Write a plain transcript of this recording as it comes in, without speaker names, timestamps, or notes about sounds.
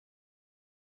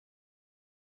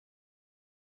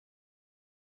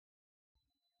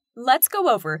Let's go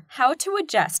over how to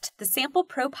adjust the sample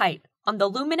probe height on the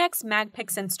Luminex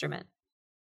MAGPIX instrument.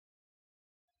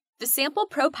 The sample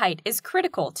probe height is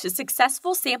critical to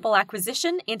successful sample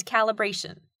acquisition and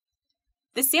calibration.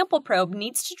 The sample probe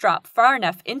needs to drop far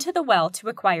enough into the well to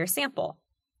acquire sample.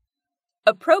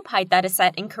 A probe height that is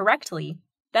set incorrectly,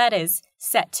 that is,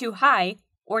 set too high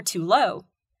or too low,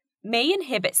 may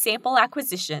inhibit sample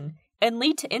acquisition and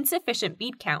lead to insufficient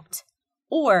bead count,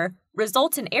 or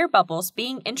result in air bubbles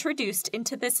being introduced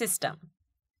into the system.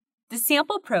 The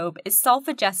sample probe is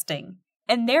self-adjusting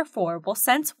and therefore will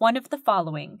sense one of the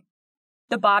following: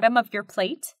 the bottom of your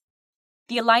plate,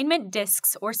 the alignment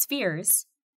discs or spheres,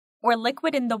 or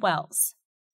liquid in the wells.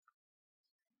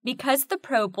 Because the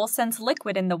probe will sense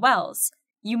liquid in the wells,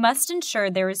 you must ensure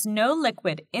there is no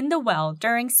liquid in the well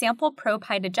during sample probe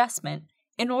height adjustment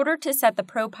in order to set the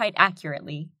probe height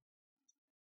accurately.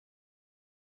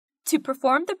 To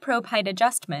perform the probe height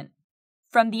adjustment,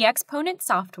 from the Exponent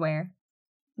software,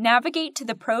 navigate to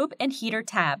the Probe and Heater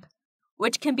tab,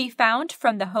 which can be found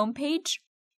from the Home page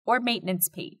or Maintenance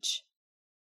page.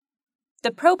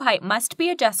 The probe height must be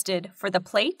adjusted for the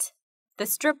plate, the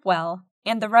strip well,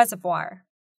 and the reservoir.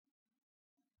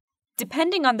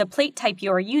 Depending on the plate type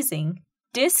you are using,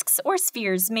 discs or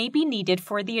spheres may be needed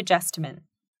for the adjustment.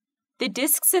 The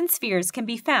discs and spheres can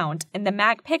be found in the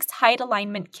MAGPIX Height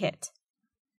Alignment Kit.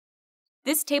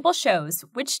 This table shows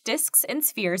which discs and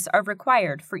spheres are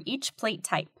required for each plate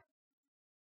type.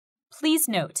 Please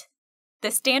note,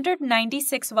 the standard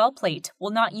 96 well plate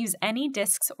will not use any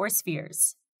discs or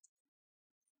spheres.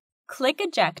 Click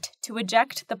Eject to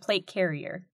eject the plate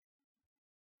carrier.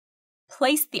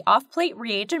 Place the off-plate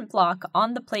reagent block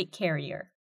on the plate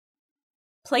carrier.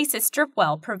 Place a strip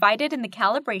well provided in the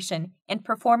calibration and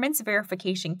performance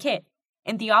verification kit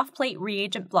in the off-plate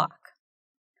reagent block.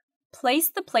 Place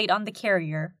the plate on the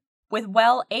carrier with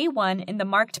well A1 in the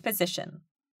marked position.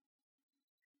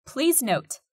 Please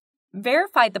note,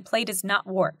 verify the plate is not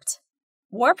warped.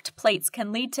 Warped plates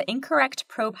can lead to incorrect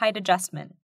probe height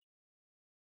adjustment.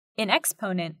 In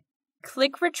Exponent,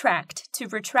 click Retract to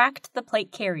retract the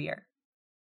plate carrier.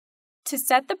 To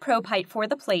set the probe height for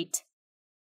the plate,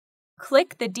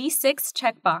 click the D6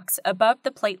 checkbox above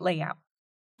the plate layout.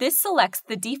 This selects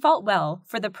the default well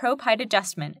for the probe height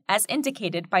adjustment as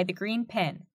indicated by the green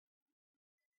pin.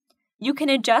 You can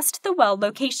adjust the well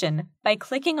location by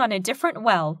clicking on a different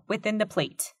well within the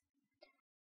plate.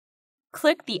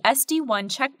 Click the SD1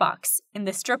 checkbox in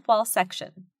the strip well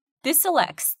section. This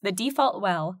selects the default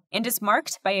well and is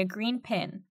marked by a green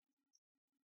pin.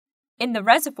 In the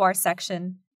reservoir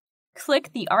section,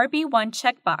 click the RB1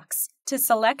 checkbox to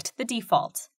select the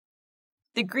default.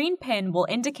 The green pin will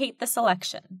indicate the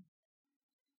selection.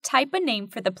 Type a name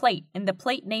for the plate in the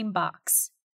plate name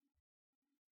box.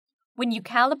 When you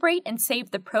calibrate and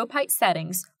save the probe height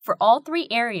settings for all three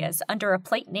areas under a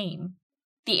plate name,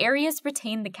 the areas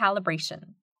retain the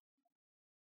calibration.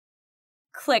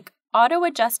 Click Auto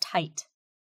Adjust Height.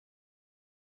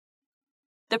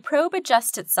 The probe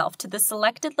adjusts itself to the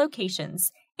selected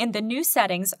locations and the new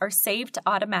settings are saved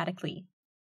automatically.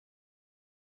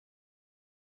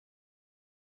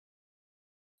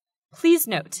 Please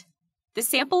note, the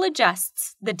sample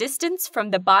adjusts the distance from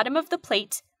the bottom of the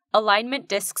plate, alignment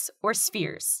discs, or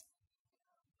spheres.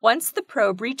 Once the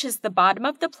probe reaches the bottom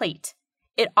of the plate,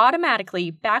 it automatically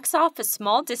backs off a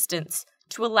small distance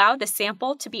to allow the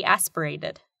sample to be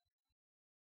aspirated.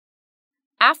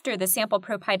 After the sample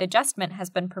probe height adjustment has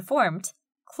been performed,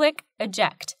 click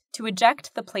Eject to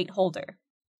eject the plate holder.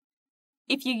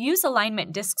 If you use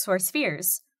alignment discs or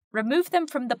spheres, remove them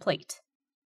from the plate.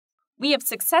 We have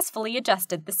successfully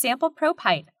adjusted the sample probe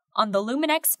height on the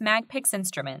Luminex MAGPIX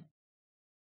instrument.